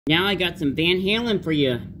Now I got some Van Halen for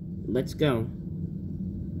you. Let's go.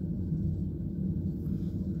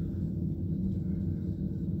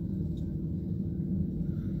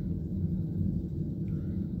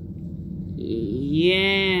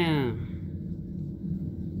 Yeah.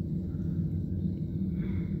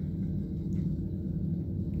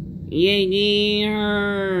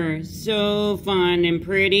 Yeah, so fun and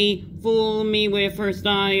pretty, fool me with her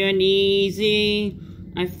style and easy.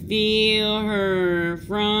 I feel her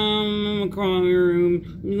from across the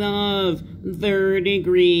room, love, third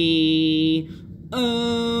degree.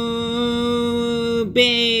 Oh,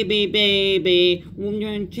 baby, baby,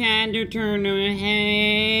 trying to turn her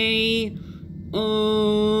hey.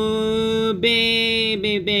 Oh,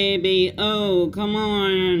 baby, baby, oh, come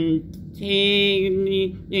on. Take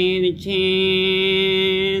me a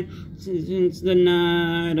chance since the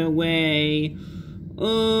night away.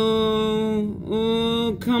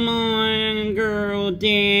 Oh, come on, girl,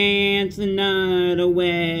 dance the night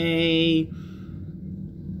away.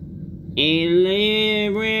 A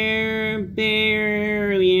little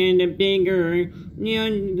barely and a bigger,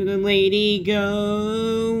 the lady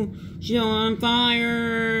go. She's on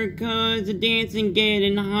fire, 'cause the dancing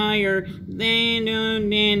getting higher than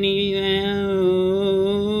any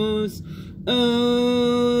else.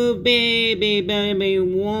 Oh, baby, baby,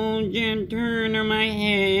 won't you turn on my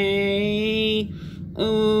head?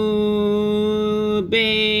 Oh,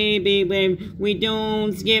 baby, baby, we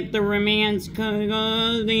don't skip the romance,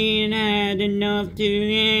 'cause we ain't had enough to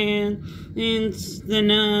end the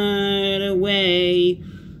night away.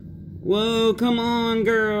 Whoa, come on,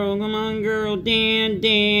 girl,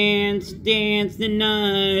 dance the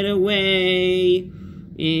night away.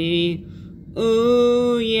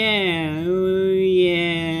 Oh, yeah, oh,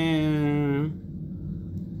 yeah.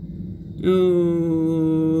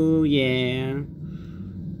 Oh, yeah.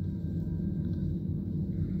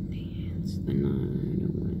 Dance the night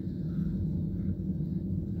away.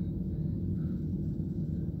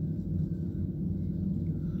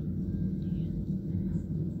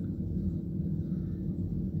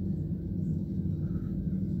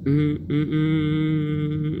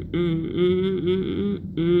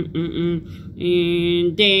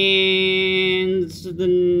 And dance the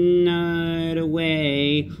night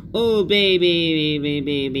away. Oh, baby, baby,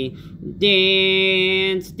 baby,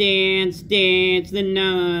 dance the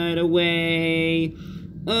night away.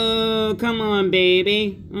 Oh, come on,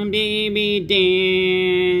 baby, baby,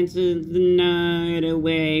 dance the night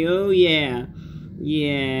away. Oh, yeah.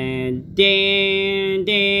 Yeah, dance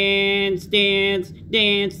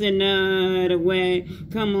the night away.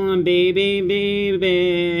 Come on, baby,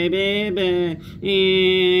 baby, baby,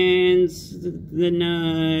 dance the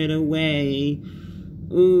night away.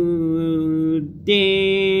 Ooh,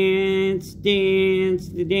 dance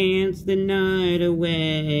the night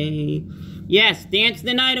away. Yes, dance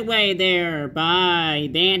the night away there by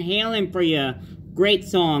Van Halen for you. Great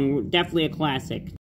song, definitely a classic.